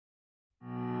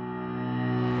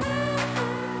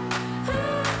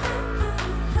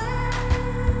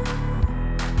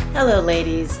Hello,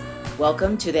 ladies.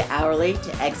 Welcome to the Hourly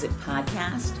to Exit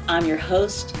podcast. I'm your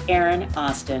host, Erin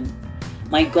Austin.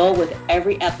 My goal with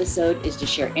every episode is to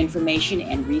share information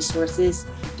and resources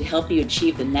to help you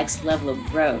achieve the next level of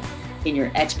growth in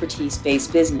your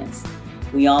expertise-based business.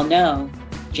 We all know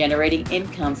generating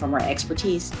income from our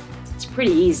expertise is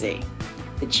pretty easy.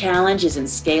 The challenge is in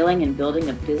scaling and building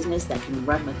a business that can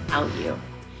run without you.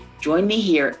 Join me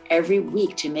here every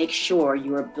week to make sure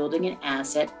you are building an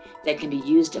asset that can be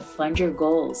used to fund your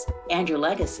goals and your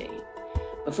legacy.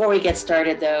 Before we get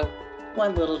started though,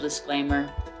 one little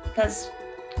disclaimer, because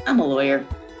I'm a lawyer.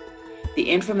 The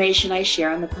information I share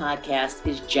on the podcast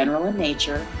is general in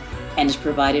nature and is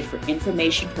provided for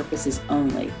information purposes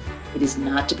only. It is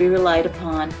not to be relied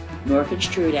upon nor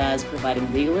construed as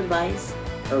providing legal advice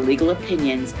or legal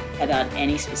opinions about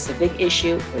any specific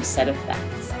issue or set of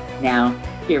facts. Now,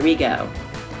 here we go.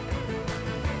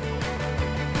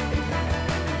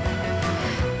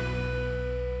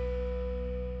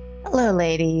 Hello,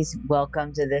 ladies.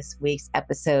 Welcome to this week's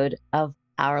episode of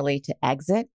Hourly to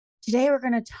Exit. Today, we're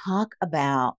going to talk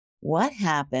about what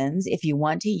happens if you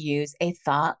want to use a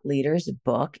thought leader's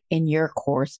book in your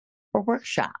course or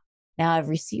workshop. Now, I've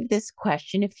received this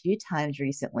question a few times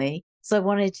recently, so I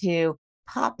wanted to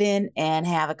pop in and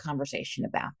have a conversation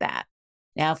about that.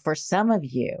 Now, for some of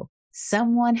you,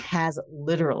 someone has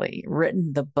literally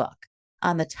written the book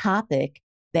on the topic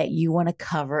that you want to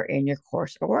cover in your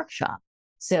course or workshop.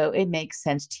 So it makes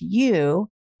sense to you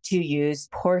to use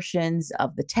portions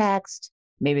of the text.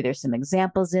 Maybe there's some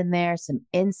examples in there, some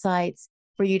insights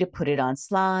for you to put it on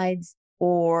slides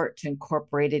or to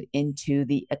incorporate it into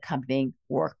the accompanying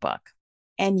workbook.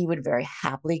 And you would very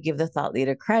happily give the thought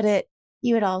leader credit.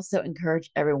 You would also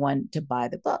encourage everyone to buy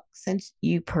the book since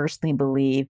you personally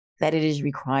believe that it is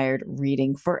required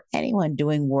reading for anyone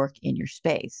doing work in your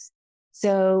space.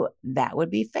 So that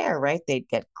would be fair, right? They'd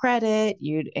get credit.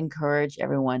 You'd encourage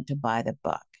everyone to buy the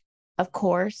book. Of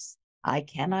course, I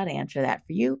cannot answer that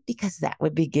for you because that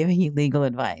would be giving you legal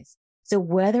advice. So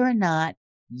whether or not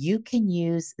you can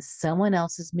use someone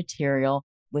else's material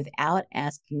without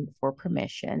asking for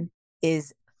permission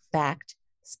is fact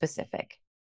specific.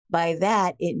 By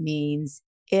that, it means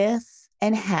if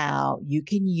and how you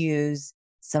can use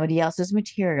somebody else's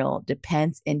material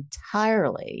depends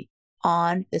entirely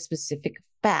on the specific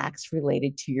facts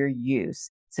related to your use.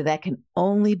 So that can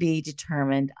only be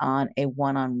determined on a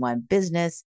one-on-one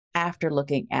business after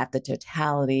looking at the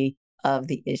totality of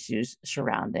the issues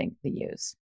surrounding the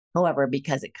use. However,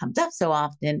 because it comes up so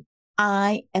often,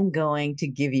 I am going to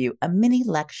give you a mini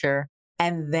lecture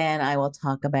and then I will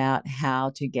talk about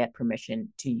how to get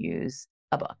permission to use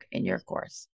a book in your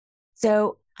course.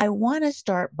 So I want to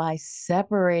start by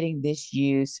separating this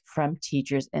use from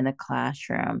teachers in the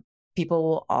classroom. People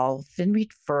will often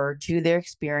refer to their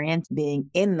experience being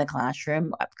in the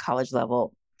classroom at college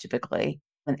level, typically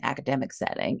in an academic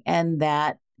setting, and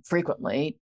that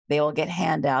frequently they will get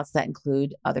handouts that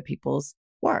include other people's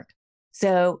work.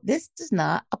 So this does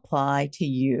not apply to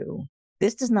you.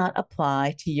 This does not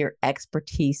apply to your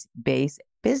expertise-based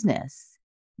business.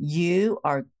 You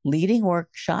are leading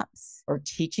workshops or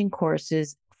teaching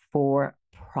courses for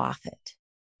profit.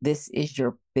 This is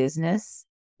your business.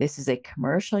 This is a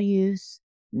commercial use,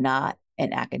 not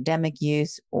an academic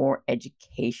use or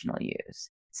educational use.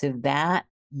 So that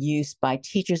use by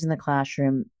teachers in the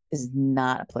classroom is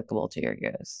not applicable to your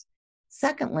use.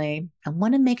 Secondly, I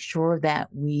want to make sure that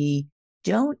we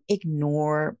don't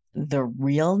ignore the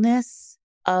realness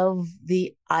of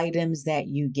the items that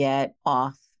you get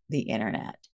off the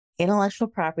internet. Intellectual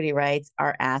property rights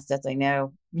are assets. I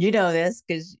know you know this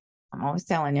because I'm always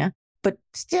telling you, but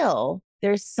still,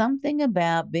 there's something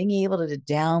about being able to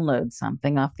download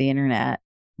something off the internet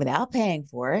without paying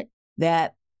for it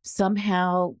that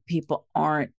somehow people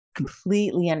aren't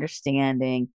completely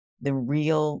understanding the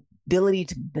real ability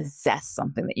to possess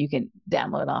something that you can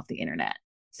download off the internet.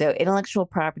 So intellectual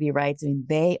property rights,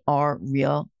 they are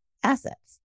real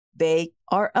assets. They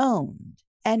are owned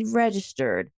and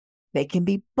registered. They can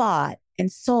be bought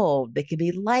and sold. They can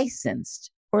be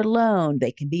licensed or loaned.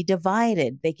 They can be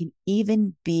divided. They can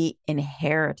even be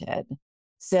inherited.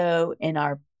 So in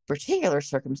our particular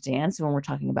circumstance, when we're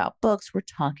talking about books, we're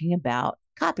talking about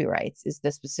copyrights is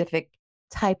the specific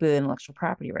type of intellectual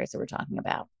property rights that we're talking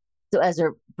about. So as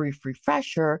a brief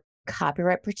refresher,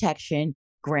 copyright protection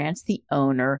grants the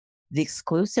owner the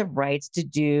exclusive rights to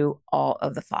do all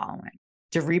of the following: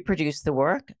 to reproduce the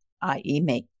work, i.e.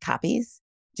 make copies,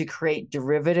 to create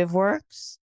derivative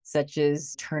works, such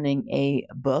as turning a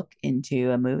book into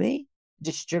a movie,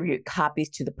 distribute copies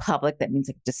to the public, that means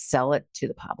like to sell it to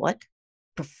the public,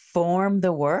 perform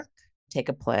the work, take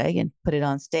a play and put it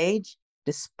on stage,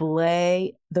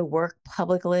 display the work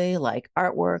publicly, like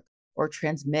artwork, or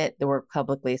transmit the work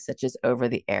publicly, such as over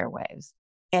the airwaves.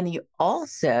 And you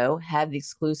also have the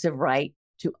exclusive right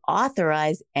to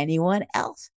authorize anyone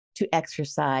else to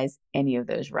exercise any of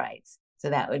those rights. So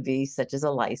that would be such as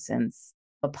a license,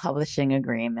 a publishing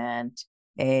agreement,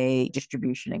 a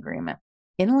distribution agreement.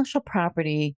 Intellectual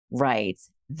property rights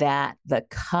that the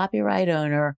copyright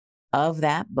owner of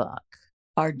that book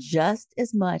are just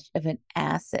as much of an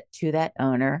asset to that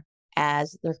owner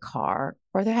as their car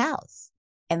or their house.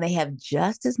 And they have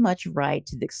just as much right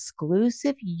to the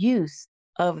exclusive use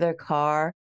of their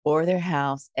car or their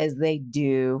house as they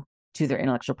do to their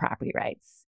intellectual property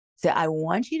rights. So I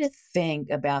want you to think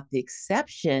about the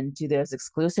exception to those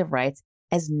exclusive rights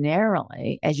as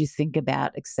narrowly as you think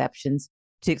about exceptions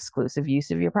to exclusive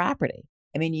use of your property.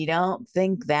 I mean, you don't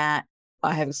think that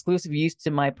I have exclusive use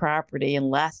to my property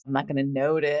unless I'm not going to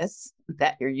notice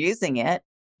that you're using it.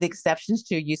 The exceptions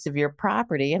to use of your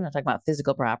property, I'm not talking about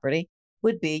physical property,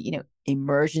 would be,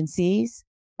 emergencies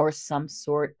or some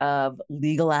sort of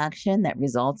legal action that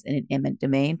results in an eminent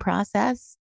domain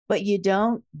process. But you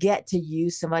don't get to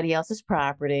use somebody else's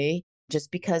property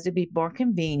just because it'd be more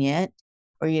convenient,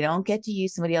 or you don't get to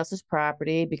use somebody else's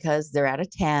property because they're out of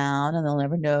town and they'll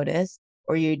never notice,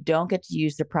 or you don't get to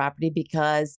use the property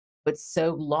because it's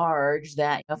so large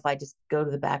that if I just go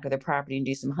to the back of their property and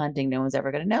do some hunting, no one's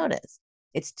ever going to notice.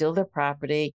 It's still their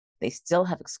property. They still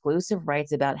have exclusive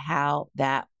rights about how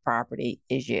that property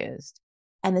is used.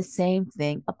 And the same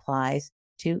thing applies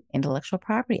to intellectual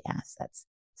property assets.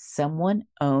 Someone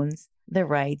owns the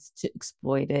rights to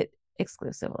exploit it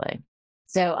exclusively.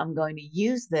 So I'm going to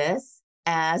use this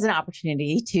as an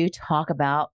opportunity to talk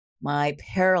about my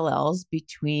parallels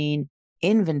between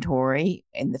inventory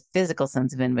in the physical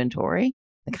sense of inventory,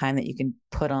 the kind that you can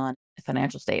put on a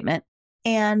financial statement,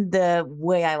 and the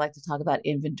way I like to talk about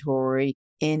inventory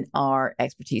in our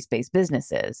expertise-based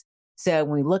businesses. So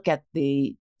when we look at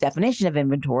the definition of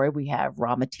inventory, we have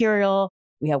raw material,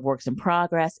 we have works in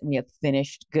progress, and we have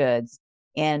finished goods.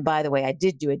 And by the way, I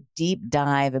did do a deep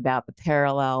dive about the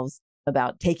parallels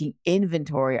about taking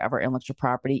inventory of our intellectual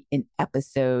property in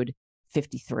episode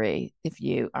 53, if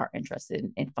you are interested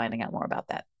in finding out more about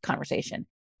that conversation.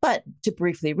 But to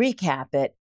briefly recap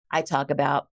it, I talk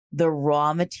about the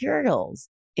raw materials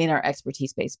in our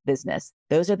expertise-based business.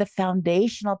 Those are the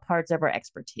foundational parts of our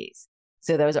expertise.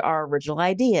 So those are our original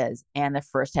ideas and the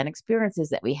firsthand experiences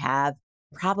that we have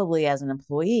probably as an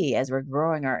employee as we're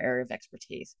growing our area of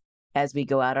expertise. As we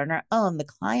go out on our own, the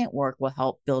client work will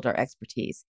help build our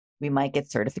expertise. We might get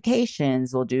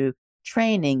certifications, we'll do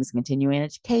trainings, continuing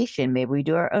education, maybe we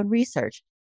do our own research,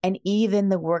 and even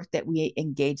the work that we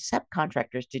engage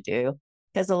subcontractors to do,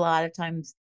 because a lot of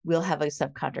times we'll have a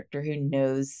subcontractor who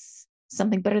knows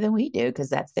something better than we do because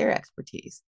that's their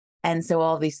expertise. And so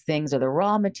all these things are the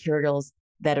raw materials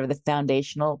that are the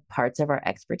foundational parts of our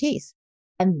expertise.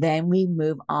 And then we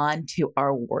move on to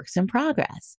our works in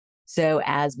progress. So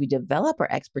as we develop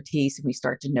our expertise, we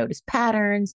start to notice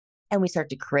patterns and we start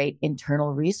to create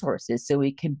internal resources so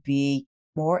we can be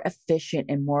more efficient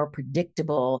and more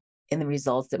predictable in the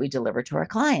results that we deliver to our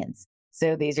clients.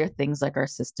 So these are things like our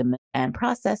system and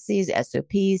processes,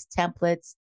 SOPs,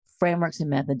 templates, frameworks,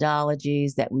 and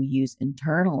methodologies that we use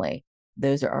internally.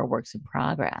 Those are our works in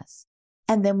progress.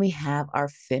 And then we have our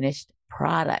finished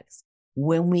products.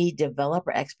 When we develop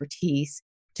our expertise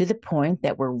to the point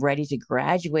that we're ready to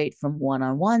graduate from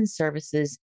one-on-one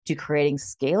services to creating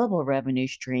scalable revenue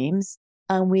streams,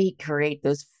 and we create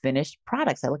those finished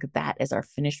products. I look at that as our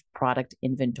finished product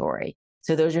inventory.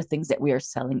 So those are things that we are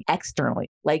selling externally,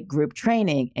 like group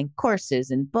training and courses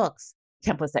and books,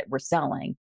 templates that we're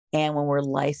selling, and when we're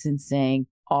licensing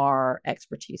our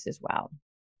expertise as well.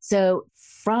 So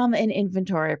from an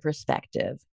inventory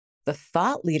perspective, the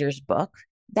thought leader's book,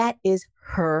 that is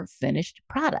her finished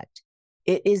product.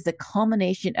 It is the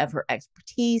culmination of her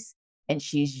expertise, and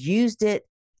she's used it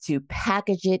to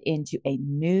package it into a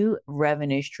new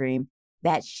revenue stream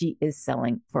that she is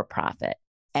selling for profit.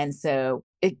 And so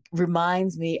it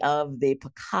reminds me of the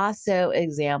Picasso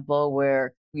example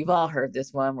where we've all heard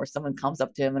this one where someone comes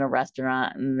up to him in a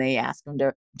restaurant and they ask him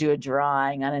to do a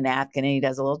drawing on a napkin and he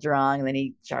does a little drawing and then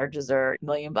he charges her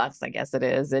 $1,000,000, I guess it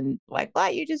is. And like, why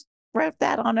you just wrote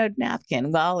that on a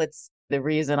napkin? Well, it's the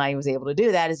reason I was able to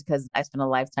do that is because I spent a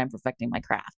lifetime perfecting my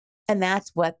craft. And that's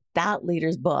what Thought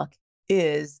Leader's book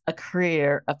is, a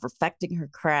career of perfecting her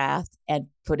craft and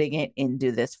putting it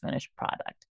into this finished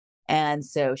product. And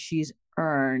so she's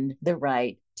earned the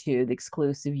right to the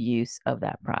exclusive use of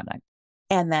that product.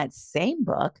 And that same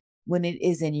book, when it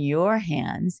is in your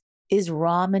hands, is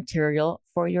raw material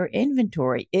for your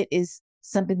inventory. It is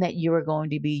something that you are going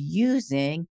to be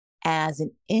using as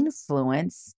an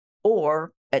influence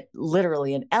or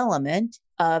literally an element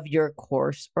of your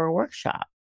course or workshop.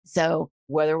 So,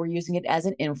 whether we're using it as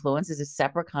an influence is a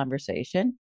separate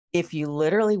conversation. If you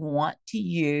literally want to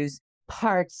use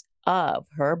parts of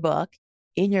her book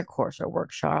in your course or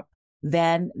workshop,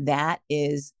 then that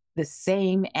is the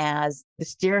same as the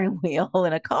steering wheel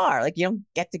in a car. Like, you don't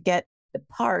get to get the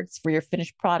parts for your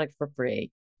finished product for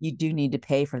free. You do need to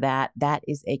pay for that. That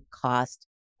is a cost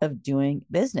of doing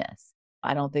business.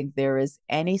 I don't think there is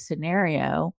any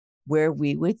scenario where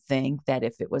we would think that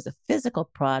if it was a physical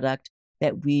product,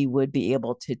 that we would be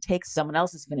able to take someone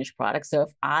else's finished product. So if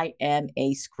I am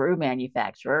a screw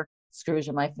manufacturer, screws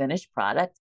are my finished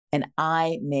product, and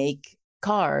I make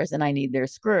cars and I need their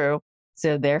screw.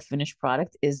 So their finished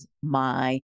product is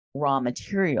my raw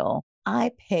material.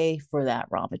 I pay for that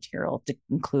raw material to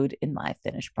include in my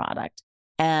finished product.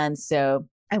 And so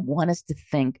I want us to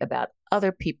think about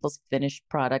other people's finished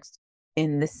products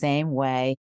in the same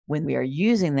way when we are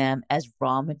using them as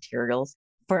raw materials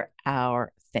for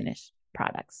our finished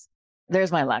products.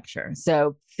 There's my lecture.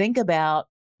 So think about,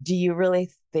 do you really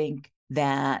think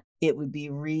that it would be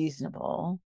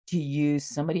reasonable to use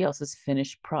somebody else's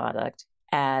finished product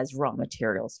as raw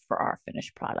materials for our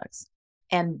finished products?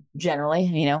 And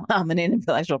generally, I'm an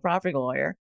intellectual property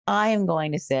lawyer. I am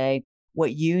going to say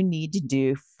what you need to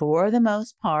do for the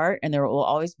most part, and there will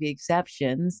always be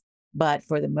exceptions, but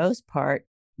for the most part,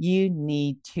 you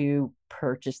need to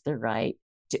purchase the right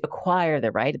to acquire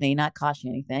the right. It may not cost you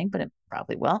anything, but it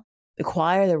probably will.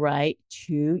 Acquire the right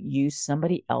to use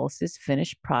somebody else's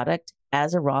finished product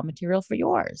as a raw material for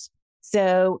yours.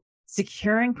 So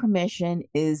securing permission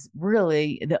is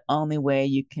really the only way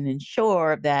you can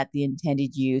ensure that the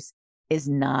intended use is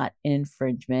not an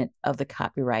infringement of the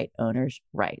copyright owner's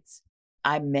rights.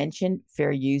 I mentioned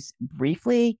fair use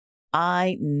briefly.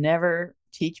 I never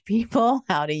teach people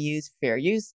how to use fair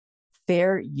use.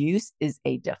 Fair use is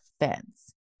a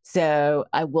defense. So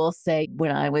I will say,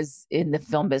 when I was in the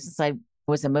film business, I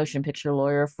was a motion picture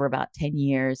lawyer for about 10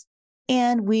 years,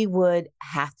 and we would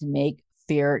have to make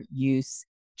fair use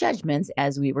judgments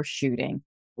as we were shooting.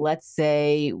 Let's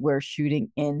say we're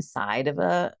shooting inside of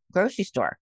a grocery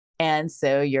store. And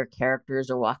so your characters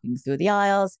are walking through the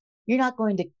aisles. You're not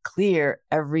going to clear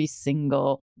every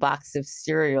single box of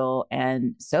cereal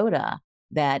and soda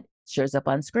that shows up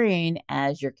on screen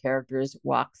as your characters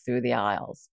walk through the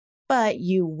aisles. But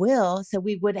you will. So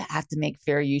we would have to make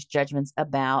fair use judgments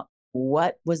about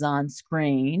what was on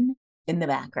screen in the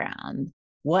background.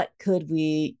 What could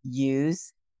we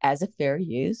use as a fair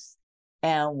use,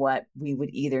 and what we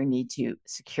would either need to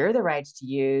secure the rights to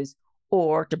use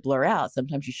or to blur out.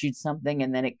 Sometimes you shoot something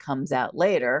and then it comes out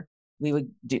later. We would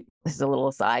do, this is a little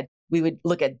aside, we would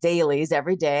look at dailies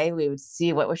every day. We would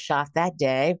see what was shot that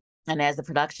day. And as a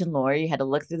production lawyer, you had to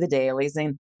look through the dailies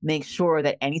and make sure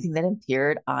that anything that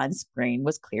appeared on screen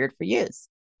was cleared for use.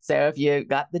 So if you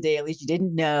got the dailies, you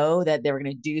didn't know that they were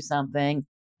going to do something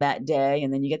that day.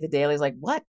 And then you get the dailies like,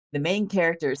 what? The main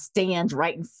character stands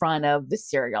right in front of the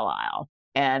cereal aisle,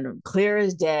 and clear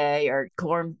as day are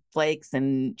cornflakes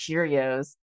and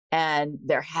Cheerios, and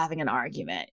they're having an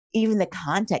argument. Even the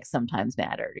context sometimes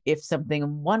mattered. If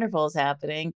something wonderful is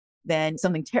happening, then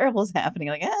something terrible is happening.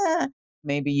 Like,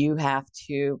 maybe you have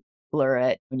to blur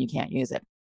it when you can't use it.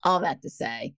 All that to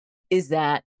say is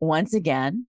that, once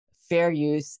again, fair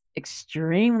use,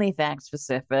 extremely fact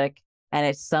specific, and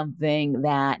it's something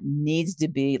that needs to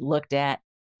be looked at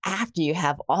after you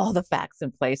have all the facts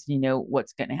in place and you know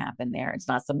what's going to happen there. It's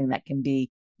not something that can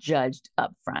be judged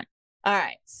up front. All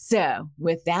right. So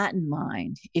with that in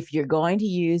mind, if you're going to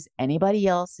use anybody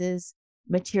else's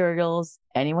materials,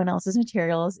 anyone else's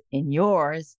materials in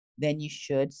yours, then you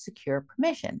should secure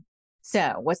permission.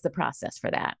 So what's the process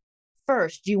for that?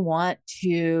 First, you want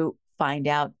to find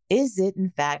out, is it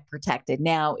in fact protected?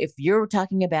 Now, if you're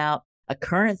talking about a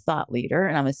current thought leader,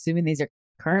 and I'm assuming these are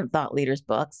current thought leaders'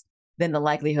 books, then the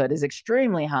likelihood is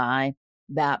extremely high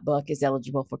that book is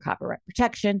eligible for copyright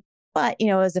protection. But,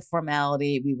 as a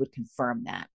formality, we would confirm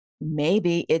that.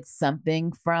 Maybe it's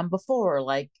something from before,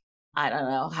 like, I don't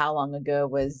know, how long ago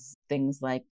was things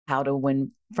like How to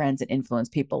Win Friends and Influence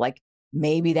People? Like,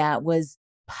 maybe that was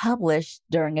published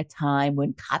during a time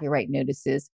when copyright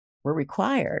notices were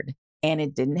required and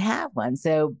it didn't have one.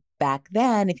 So back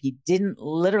then, if you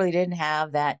literally didn't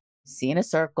have that C in a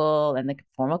circle and the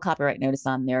formal copyright notice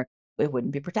on there, it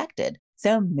wouldn't be protected.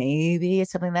 So maybe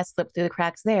it's something that slipped through the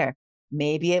cracks there.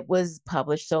 Maybe it was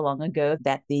published so long ago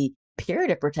that the period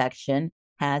of protection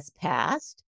has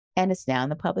passed and it's now in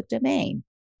the public domain.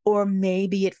 Or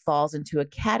maybe it falls into a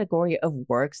category of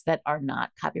works that are not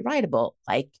copyrightable,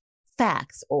 like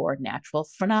facts or natural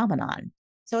phenomenon.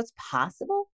 So it's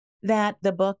possible that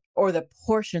the book or the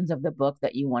portions of the book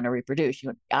that you want to reproduce,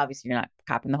 obviously you're not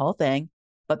copying the whole thing,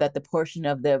 but that the portion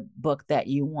of the book that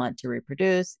you want to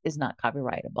reproduce is not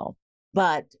copyrightable.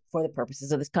 But for the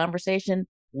purposes of this conversation,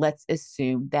 let's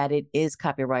assume that it is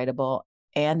copyrightable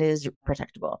and is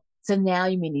protectable. So now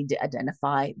you may need to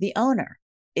identify the owner.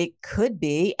 It could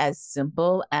be as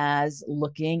simple as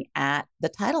looking at the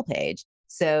title page.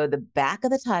 So the back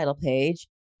of the title page,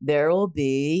 there will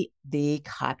be the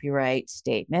copyright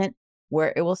statement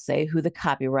where it will say who the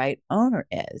copyright owner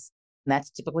is. And that's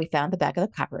typically found at the back of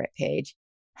the copyright page.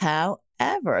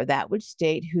 However, that would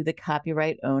state who the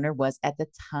copyright owner was at the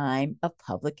time of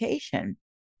publication.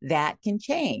 That can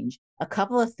change. A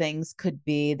couple of things could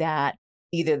be that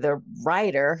either the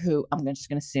writer, who I'm just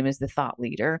going to assume is the thought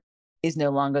leader, is no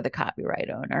longer the copyright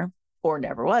owner or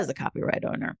never was the copyright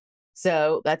owner.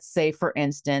 So let's say, for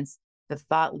instance, the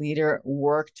thought leader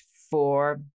worked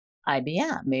for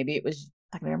IBM. Maybe it was,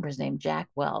 I can remember his name, Jack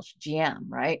Welch, GM,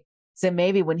 right? So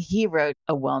maybe when he wrote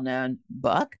a well-known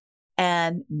book,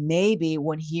 and maybe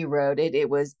when he wrote it, it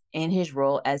was in his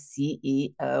role as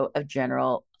CEO of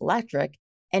General Electric,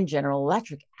 and General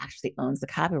Electric actually owns the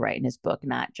copyright in his book,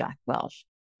 not Jack Welch.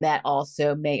 That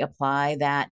also may apply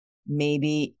that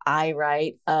maybe I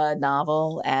write a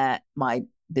novel at my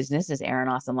business as Aaron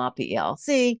Austin Law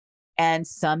PLC, and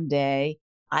someday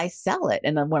I sell it.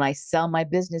 And then when I sell my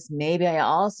business, maybe I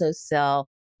also sell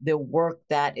the work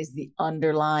that is the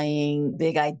underlying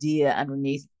big idea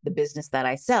underneath the business that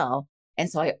I sell. And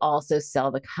so I also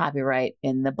sell the copyright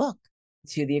in the book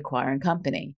to the acquiring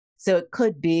company. So it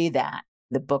could be that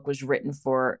the book was written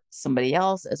for somebody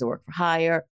else as a work for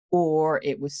hire, or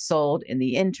it was sold in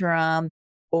the interim,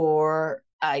 or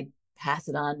I pass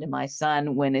it on to my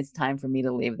son when it's time for me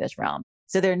to leave this realm.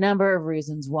 So there are a number of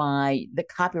reasons why the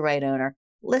copyright owner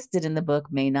listed in the book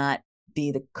may not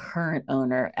be the current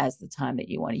owner as the time that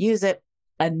you want to use it.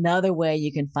 Another way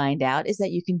you can find out is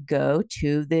that you can go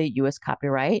to the US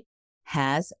Copyright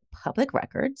has public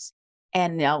records.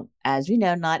 And now, as we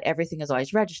know, not everything is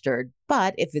always registered,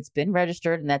 but if it's been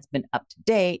registered and that's been up to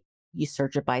date, you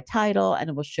search it by title and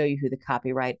it will show you who the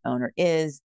copyright owner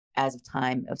is as of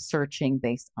time of searching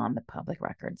based on the public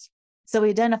records. So we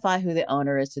identify who the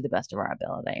owner is to the best of our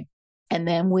ability. And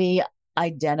then we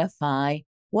identify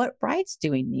what rights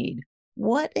do we need?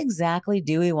 What exactly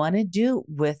do we want to do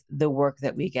with the work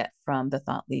that we get from the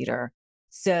thought leader?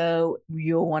 So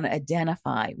you'll want to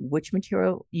identify which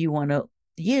material you want to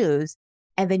use.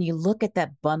 And then you look at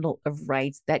that bundle of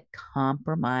rights that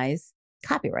compromise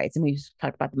copyrights. And we've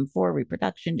talked about them before: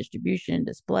 reproduction, distribution,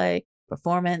 display,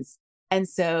 performance. And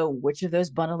so which of those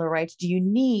bundle of rights do you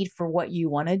need for what you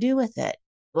want to do with it?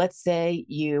 Let's say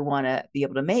you want to be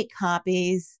able to make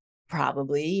copies.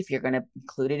 Probably, if you're going to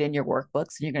include it in your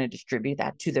workbooks and you're going to distribute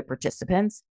that to the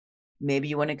participants, maybe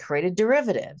you want to create a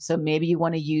derivative. So maybe you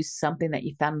want to use something that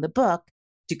you found in the book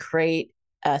to create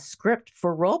a script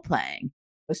for role playing,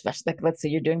 especially like, let's say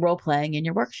you're doing role playing in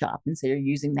your workshop. And so you're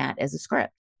using that as a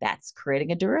script. That's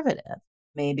creating a derivative.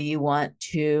 Maybe you want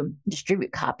to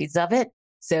distribute copies of it.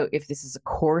 So if this is a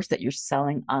course that you're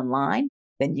selling online,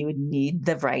 then you would need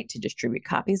the right to distribute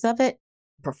copies of it,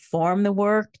 perform the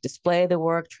work, display the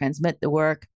work, transmit the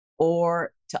work,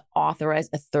 or to authorize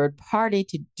a third party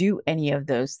to do any of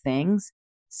those things,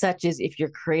 such as if you're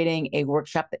creating a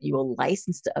workshop that you will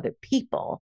license to other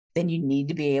people, then you need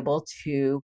to be able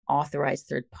to authorize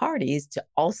third parties to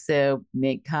also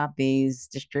make copies,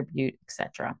 distribute,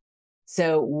 etc.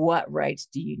 So what rights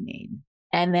do you need?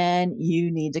 And then you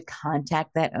need to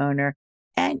contact that owner,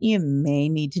 and you may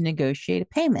need to negotiate a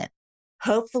payment.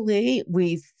 Hopefully,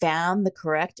 we've found the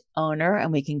correct owner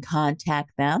and we can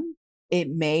contact them. It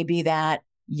may be that,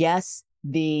 yes,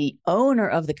 the owner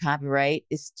of the copyright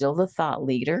is still the thought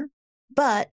leader,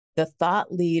 but the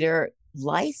thought leader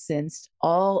licensed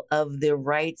all of the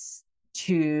rights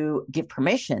to give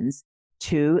permissions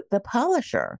to the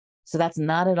publisher. So that's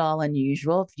not at all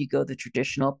unusual. If you go the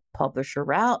traditional publisher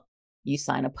route, you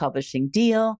sign a publishing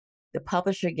deal. The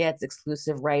publisher gets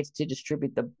exclusive rights to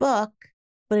distribute the book,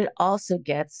 but it also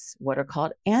gets what are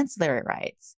called ancillary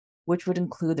rights, which would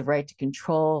include the right to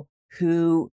control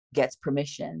who gets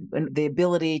permission and the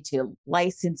ability to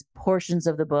license portions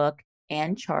of the book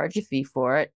and charge a fee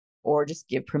for it, or just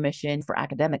give permission for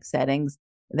academic settings.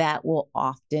 That will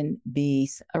often be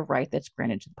a right that's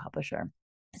granted to the publisher.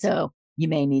 So you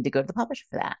may need to go to the publisher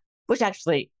for that, which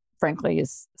actually, frankly,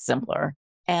 is simpler.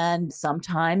 And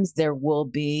sometimes there will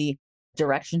be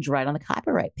directions right on the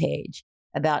copyright page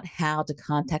about how to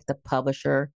contact the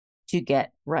publisher to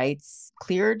get rights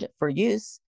cleared for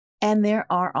use. And there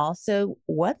are also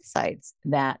websites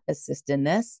that assist in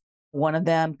this. One of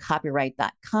them,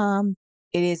 copyright.com.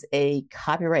 It is a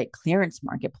copyright clearance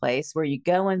marketplace where you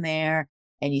go in there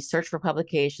and you search for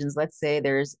publications. Let's say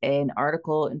there's an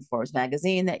article in Forbes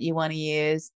magazine that you want to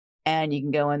use, and you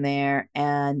can go in there.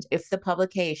 And if the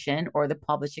publication or the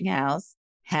publishing house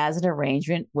has an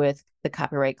arrangement with the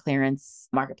copyright clearance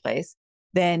marketplace,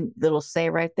 then it'll say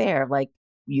right there, like,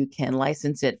 you can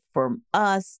license it from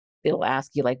us. It'll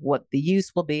ask you like what the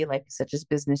use will be, like such as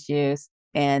business use,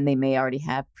 and they may already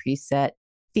have preset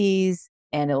fees,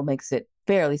 and it makes it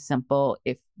fairly simple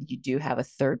if you do have a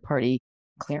third party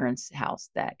clearance house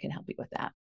that can help you with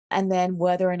that. And then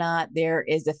whether or not there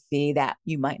is a fee that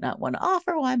you might not want to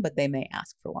offer one, but they may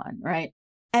ask for one, right?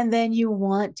 And then you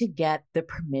want to get the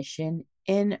permission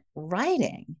in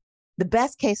writing. The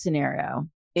best case scenario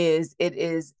is it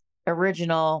is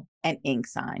original and ink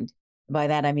signed. By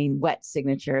that, I mean wet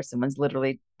signature. Someone's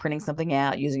literally printing something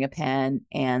out using a pen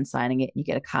and signing it. You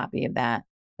get a copy of that,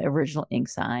 the original ink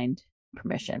signed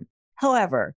permission.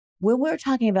 However, when we're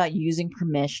talking about using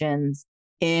permissions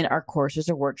in our courses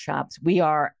or workshops, we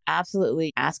are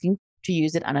absolutely asking to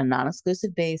use it on a non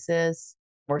exclusive basis,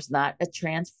 or it's not a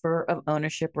transfer of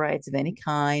ownership rights of any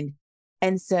kind.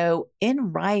 And so,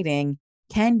 in writing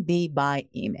can be by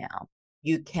email.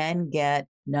 You can get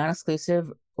non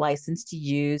exclusive license to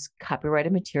use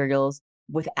copyrighted materials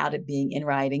without it being in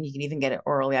writing. You can even get it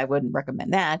orally. I wouldn't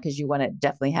recommend that because you want to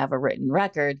definitely have a written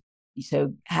record.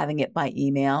 So having it by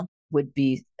email would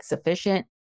be sufficient.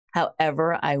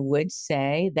 However, I would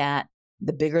say that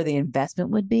the bigger the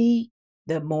investment would be,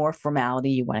 the more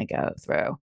formality you want to go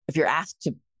through. If you're asked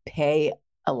to pay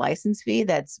a license fee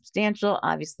that's substantial,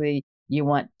 obviously you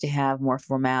want to have more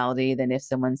formality than if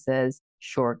someone says,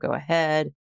 sure, go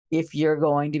ahead. If you're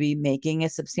going to be making a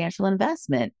substantial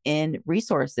investment in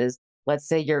resources, let's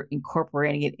say you're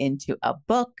incorporating it into a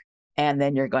book and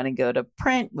then you're going to go to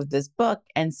print with this book.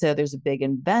 And so there's a big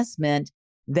investment,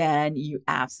 then you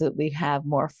absolutely have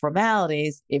more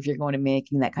formalities if you're going to be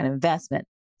making that kind of investment.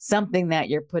 Something that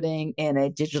you're putting in a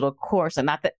digital course, and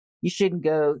not that you shouldn't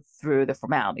go through the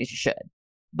formalities, you should.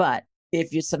 But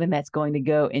if you're something that's going to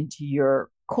go into your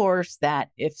course that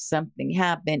if something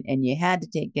happened and you had to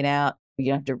take it out,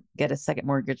 you have to get a second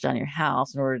mortgage on your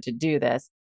house in order to do this,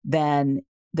 then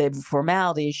the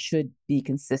formalities should be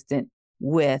consistent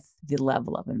with the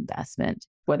level of investment,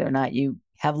 whether or not you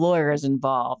have lawyers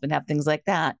involved and have things like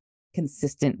that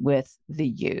consistent with the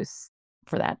use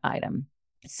for that item.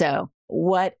 So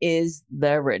what is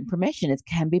the written permission? It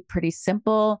can be pretty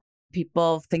simple.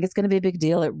 People think it's going to be a big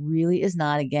deal. It really is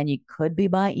not. Again, you could be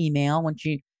by email. Once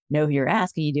you know who you're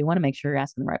asking, you do want to make sure you're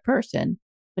asking the right person.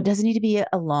 It doesn't need to be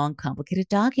a long, complicated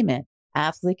document.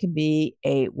 Absolutely can be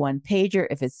a one pager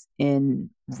if it's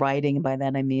in writing. And by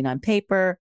that, I mean on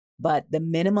paper. But the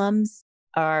minimums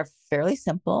are fairly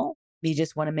simple. You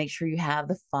just want to make sure you have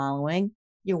the following.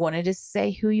 You want to just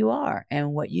say who you are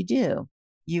and what you do.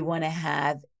 You want to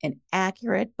have an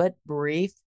accurate but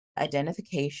brief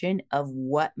identification of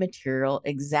what material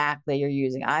exactly you're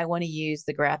using. I want to use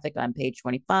the graphic on page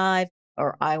 25,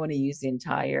 or I want to use the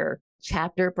entire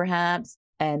chapter perhaps.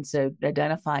 And so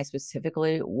identify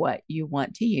specifically what you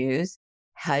want to use,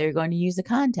 how you're going to use the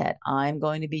content. I'm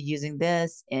going to be using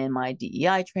this in my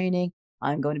DEI training.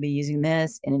 I'm going to be using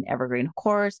this in an evergreen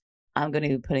course. I'm going to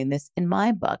be putting this in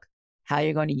my book, how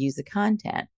you're going to use the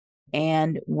content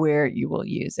and where you will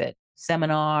use it.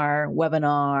 Seminar,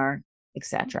 webinar,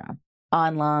 etc.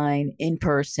 Online, in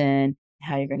person,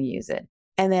 how you're going to use it.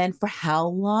 And then for how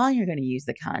long you're going to use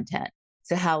the content.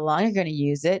 So how long you're going to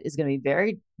use it is going to be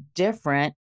very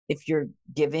different if you're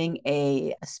giving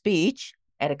a speech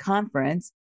at a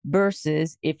conference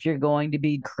versus if you're going to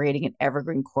be creating an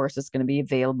evergreen course that's going to be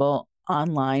available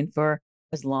online for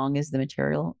as long as the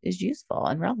material is useful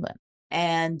and relevant.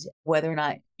 And whether or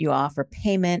not you offer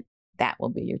payment, that will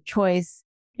be your choice.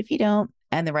 If you don't,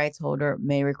 and the rights holder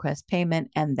may request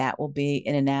payment, and that will be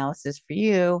an analysis for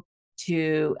you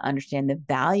to understand the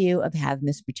value of having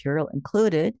this material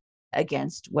included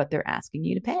against what they're asking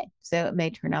you to pay. So it may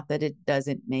turn out that it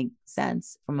doesn't make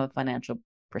sense from a financial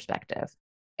perspective.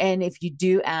 And if you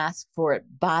do ask for it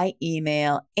by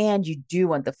email and you do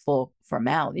want the full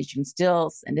formalities, you can still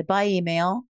send it by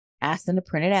email, ask them to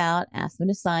print it out, ask them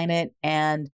to sign it,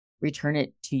 and return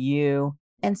it to you.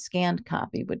 And scanned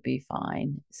copy would be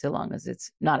fine, so long as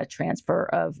it's not a transfer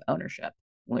of ownership,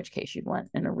 in which case you'd want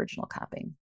an original copy.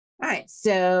 All right.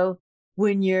 So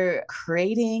when you're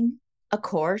creating a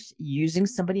course using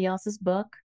somebody else's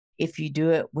book, if you do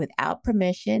it without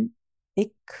permission,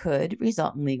 it could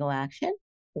result in legal action.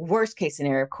 Worst case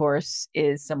scenario, of course,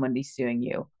 is someone be suing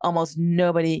you. Almost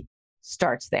nobody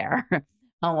starts there.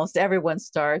 Almost everyone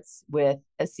starts with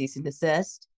a cease and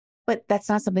desist, but that's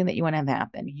not something that you want to have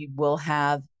happen. You will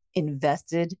have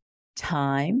invested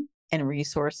time and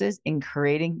resources in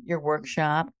creating your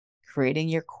workshop, creating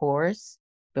your course.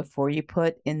 Before you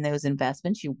put in those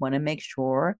investments, you want to make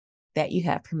sure that you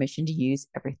have permission to use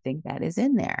everything that is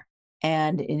in there.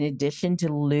 And in addition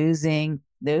to losing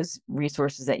those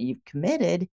resources that you've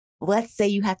committed, let's say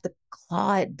you have to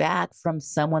claw it back from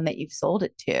someone that you've sold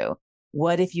it to.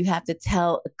 What if you have to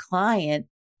tell a client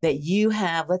that you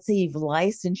have, let's say you've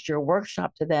licensed your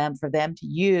workshop to them for them to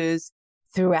use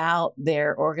throughout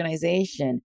their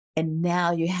organization, and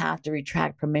now you have to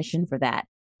retract permission for that?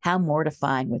 How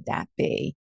mortifying would that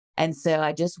be? And so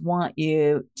I just want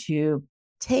you to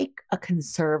take a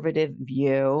conservative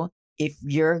view if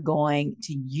you're going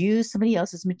to use somebody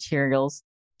else's materials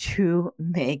to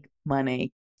make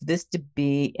money. This to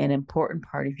be an important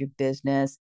part of your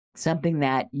business, something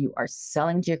that you are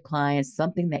selling to your clients,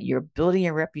 something that you're building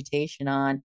a reputation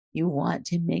on. You want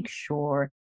to make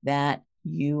sure that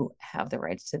you have the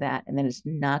rights to that, and that it's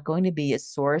not going to be a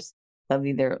source of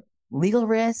either legal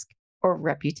risk or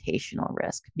reputational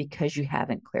risk because you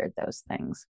haven't cleared those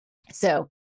things.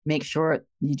 So make sure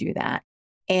you do that.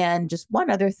 And just one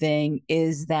other thing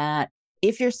is that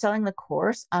if you're selling the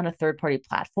course on a third-party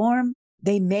platform,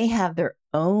 they may have their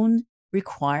own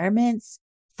requirements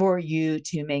for you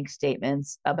to make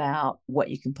statements about what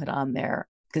you can put on there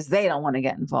because they don't want to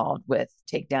get involved with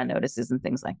takedown notices and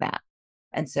things like that.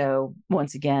 And so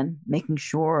once again, making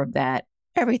sure that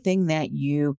everything that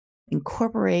you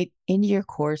incorporate into your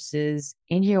courses,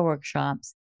 into your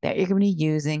workshops that you're going to be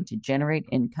using to generate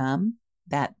income,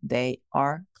 that they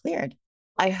are cleared.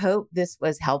 I hope this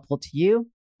was helpful to you.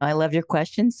 I love your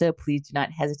questions, so please do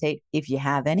not hesitate if you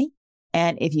have any.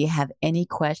 And if you have any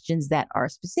questions that are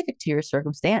specific to your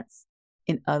circumstance,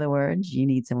 in other words, you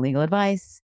need some legal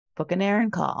advice, book an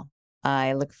errand call.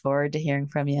 I look forward to hearing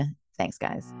from you. Thanks,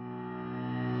 guys.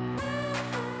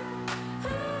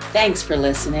 Thanks for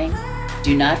listening.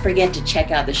 Do not forget to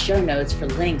check out the show notes for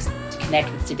links to connect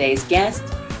with today's guest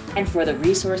and for the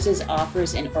resources,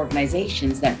 offers, and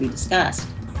organizations that we discussed.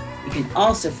 You can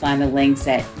also find the links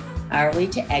at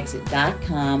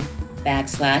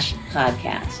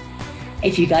hourlytoexit.com/podcast.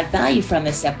 If you got value from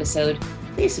this episode,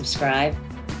 please subscribe,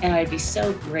 and I'd be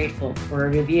so grateful for a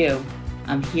review.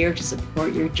 I'm here to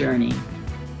support your journey.